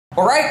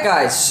Alright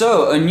guys,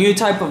 so a new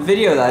type of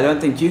video that I don't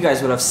think you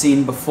guys would have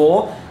seen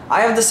before.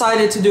 I have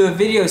decided to do a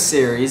video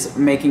series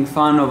making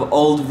fun of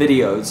old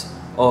videos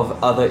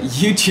of other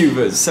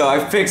YouTubers. So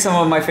I've picked some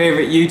of my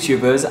favorite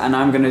YouTubers and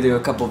I'm going to do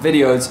a couple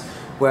videos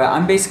where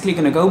I'm basically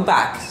going to go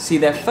back, see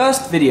their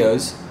first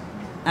videos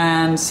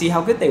and see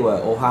how good they were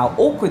or how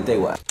awkward they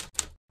were.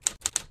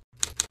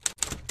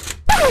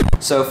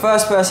 So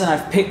first person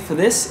I've picked for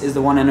this is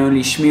the one and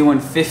only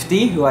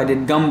Shmee150, who I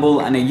did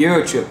Gumball and a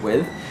Eurotrip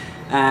with.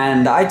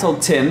 And I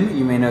told Tim,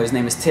 you may know his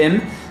name is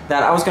Tim,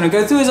 that I was going to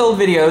go through his old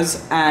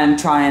videos and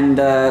try and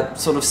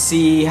sort of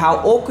see how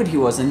awkward he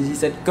was. And he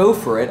said, go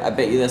for it, I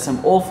bet you there's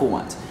some awful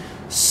ones.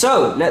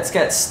 So let's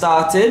get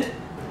started.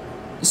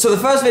 So the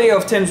first video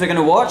of Tim's we're going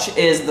to watch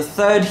is the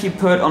third he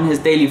put on his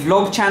daily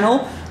vlog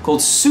channel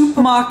called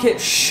Supermarket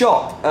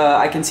Shop.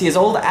 I can see his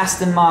old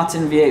Aston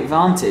Martin V8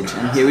 Vantage,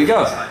 and here we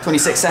go,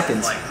 26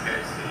 seconds.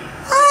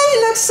 Hi,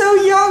 you look so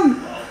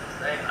young!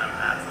 Today I'm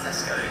at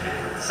Tesco,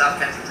 South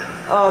Kensington.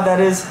 Oh, that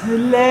is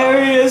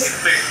hilarious!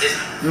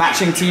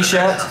 Matching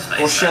t-shirt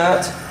or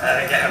shirt,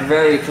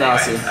 very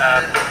classy.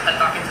 Head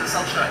back into the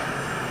sunshine.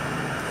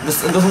 The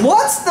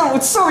what?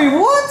 Sorry,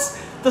 what?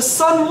 The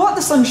sun what?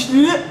 The sun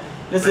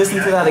Let's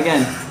listen to that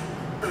again.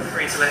 Feel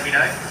free to let me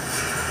know.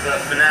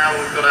 But for now,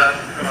 we've got a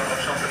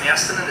shot in the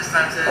Aston and it's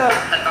time to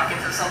head back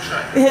into the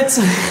sunshine.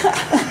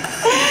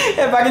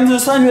 Head back into the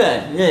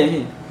sunshine.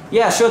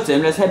 Yeah, sure,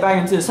 Tim. Let's head back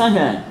into the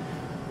sunshine.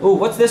 Oh,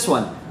 what's this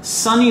one?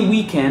 Sunny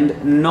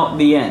weekend, not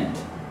the end.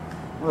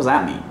 What does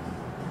that mean?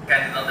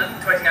 Again in London,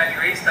 29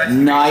 degrees.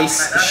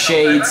 Nice like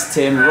shades,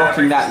 Tim.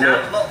 Rocking that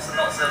look. Lots and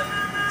lots of.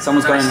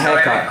 Someone's got a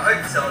haircut. I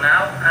hope till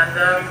now, and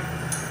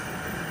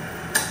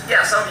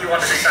yeah, some of you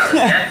wanted this out at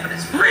the end, but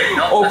it's really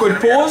not. Awkward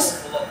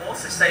pause. A lot more,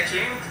 so stay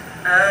tuned.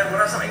 We'll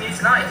have something new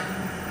tonight.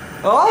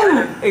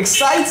 Oh,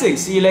 exciting!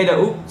 See you later.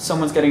 Oh,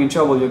 someone's getting in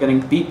trouble. You're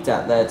getting beeped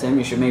at there, Tim.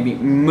 You should maybe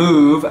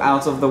move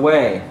out of the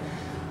way.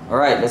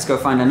 Alright, let's go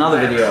find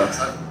another video.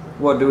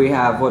 What do we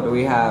have? What do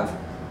we have?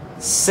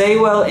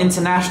 Saywell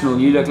International.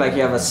 You look like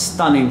you have a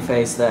stunning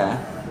face there.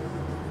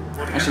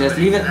 Actually, let's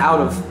leave it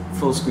out of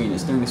full screen.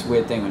 It's doing this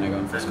weird thing when I go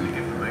in full screen.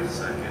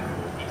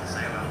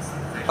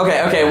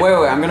 Okay,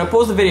 wait. I'm gonna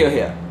pause the video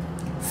here.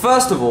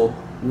 First of all,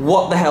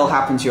 what the hell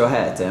happened to your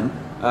hair, Tim?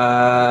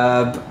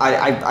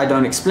 I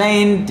don't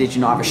explain. Did you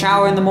not have a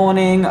shower in the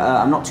morning?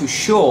 I'm not too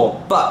sure,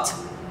 but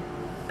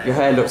your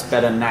hair looks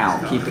better now.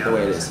 Keep it the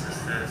way it is.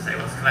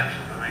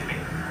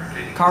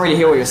 Can't really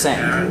hear what you're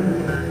saying.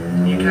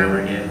 New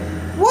camera here.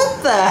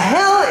 What the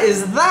hell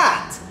is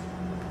that?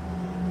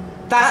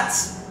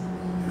 That's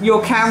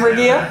your camera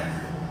gear?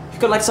 You've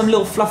got like some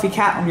little fluffy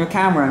cat on your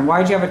camera, and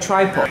why do you have a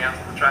tripod? Going out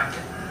on the track,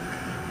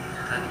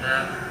 and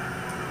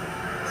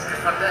it's a good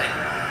fun day.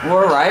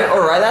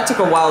 Alright, that took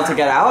a while to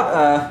get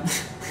out.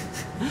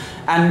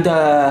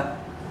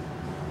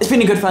 It's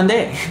been a good fun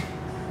day.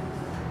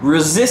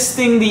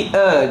 Resisting the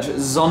urge,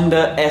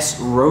 Zonda S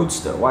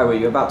Roadster. Why, were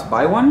you about to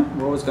buy one?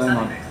 What was going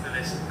on?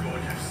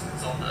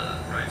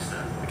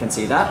 I can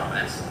see that.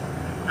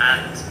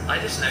 And I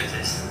just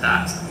noticed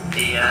that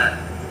the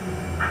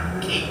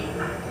key.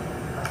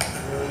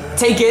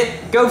 Take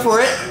it, go for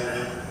it.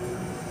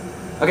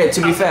 Okay,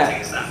 to be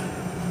fair.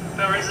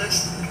 No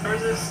resist.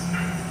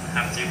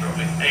 Have to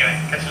probably. Anyway,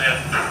 catch you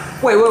later.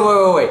 Wait.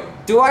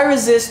 Do I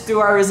resist,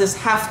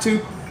 have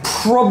to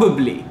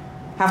probably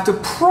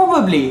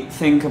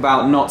think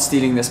about not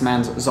stealing this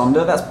man's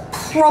Zonda. That's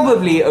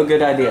probably a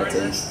good idea,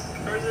 Tim.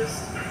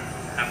 Resist.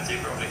 Have to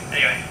probably.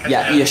 Anyway,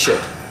 yeah, you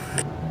should.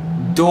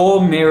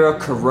 Door mirror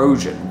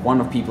corrosion,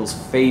 one of people's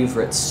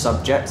favourite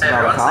subjects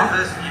about a car. So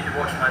those of you who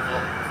watch my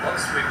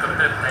vlogs, we've got a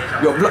bit of page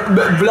up. Your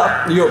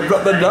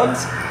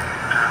vlogs?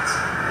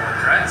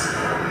 Correct.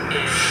 In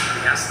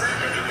the Aston,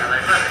 in the yellow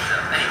furniture.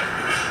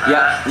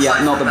 Anyway. Yeah,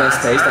 not the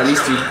best taste. At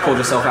least you called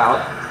yourself out.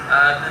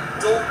 The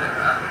door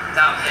mirror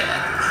down here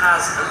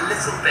has a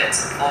little bit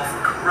of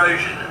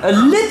corrosion. A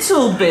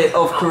little bit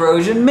of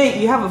corrosion? Mate,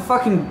 you have a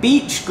fucking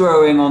beach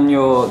growing on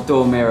your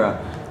door mirror.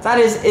 That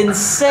is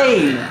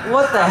insane.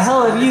 What the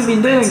hell have you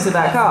been doing to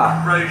that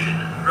car? Corrosion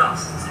and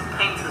rust. The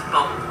paint has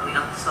bubbled on the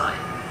underside.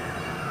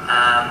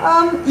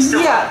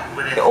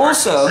 Yeah.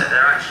 Also, so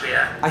they're actually,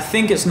 I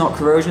think it's not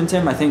corrosion,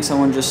 Tim. I think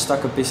someone just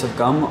stuck a piece of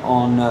gum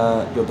on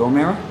your door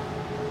mirror.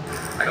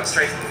 I got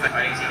straight into the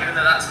fighting, even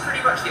though that's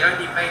pretty much the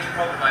only major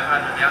problem I've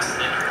had with the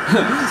Aston.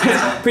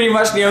 Pretty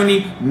much the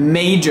only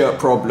major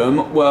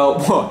problem. Well,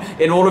 what?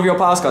 In all of your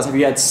past cars, have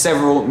you had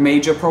several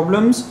major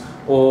problems?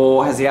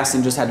 Or has the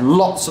Aston just had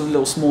lots of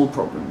little small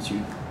problems?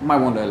 You might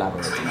want to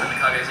elaborate on When that. the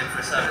car goes in for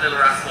a little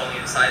rattle on the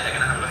inside, they're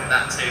going to have a look at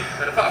that too.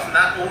 But apart from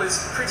that, all is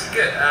pretty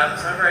good,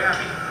 so I'm very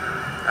happy.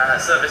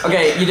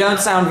 Okay, you don't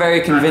sound very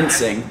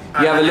convincing.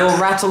 You have a little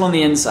rattle on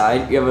the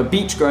inside, you have a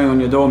beach growing on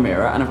your door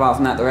mirror, and apart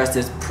from that, the rest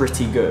is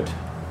pretty good.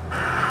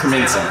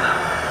 Convincing.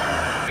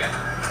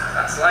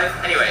 That's life.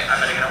 Anyway, I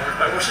better get on with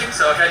my washing,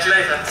 so I'll catch you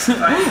later.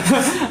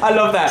 I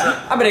love that.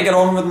 I better get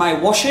on with my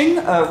washing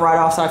right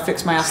after I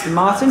fix my Aston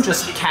Martin,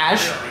 just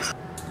cash.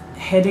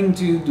 Heading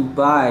to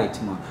Dubai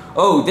tomorrow.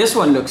 Oh, this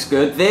one looks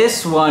good.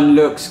 This one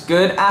looks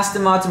good.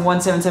 Aston Martin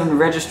 177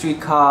 registry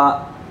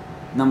car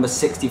number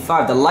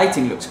 65. The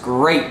lighting looks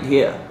great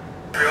here.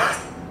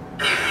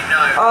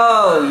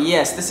 Oh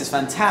yes, this is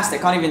fantastic.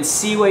 I can't even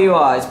see where you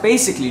are. It's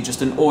basically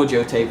just an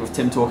audio tape of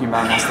Tim talking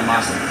about an Aston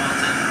Martin.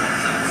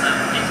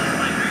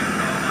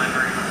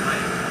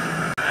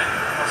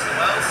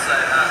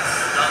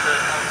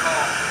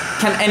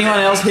 Can anyone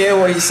else hear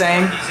what he's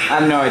saying? I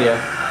have no idea.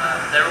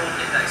 They're all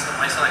indexed on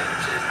my site,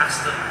 which is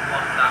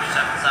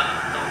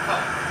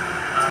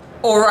aston1-77.com.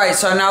 Alright,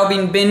 so I've now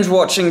been binge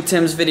watching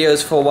Tim's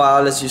videos for a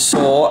while, as you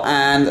saw,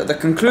 and the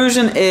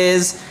conclusion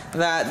is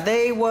that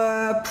they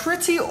were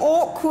pretty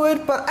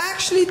awkward, but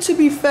actually, to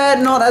be fair,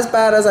 not as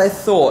bad as I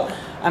thought.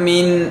 I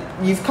mean,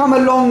 you've come a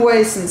long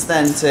way since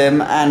then,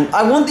 Tim, and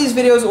I want these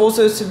videos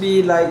also to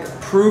be like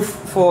proof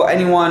for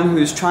anyone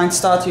who's trying to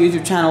start a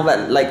YouTube channel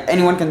that like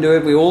anyone can do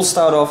it. We all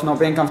start off not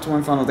being comfortable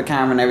in front of the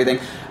camera and everything.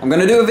 I'm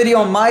gonna do a video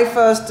on my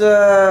first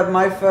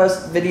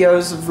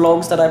videos,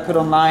 vlogs that I put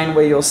online,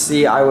 where you'll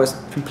see I was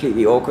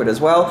completely awkward as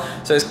well.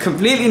 So it's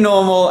completely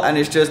normal, and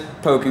it's just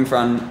poking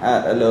fun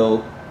at a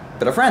little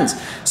bit of friends.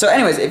 So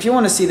anyways, if you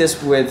want to see this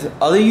with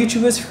other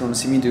YouTubers, if you want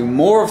to see me do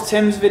more of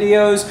Tim's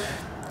videos,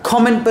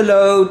 comment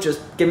below,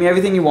 just give me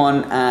everything you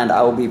want, and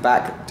I will be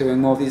back doing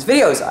more of these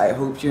videos. I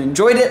hope you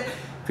enjoyed it.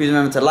 Please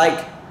remember to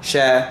like,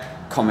 share,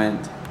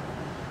 comment,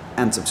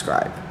 and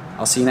subscribe.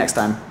 I'll see you next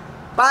time.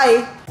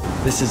 Bye!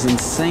 This is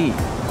insane.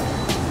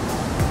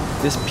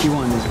 This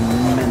P1 is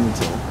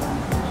mental.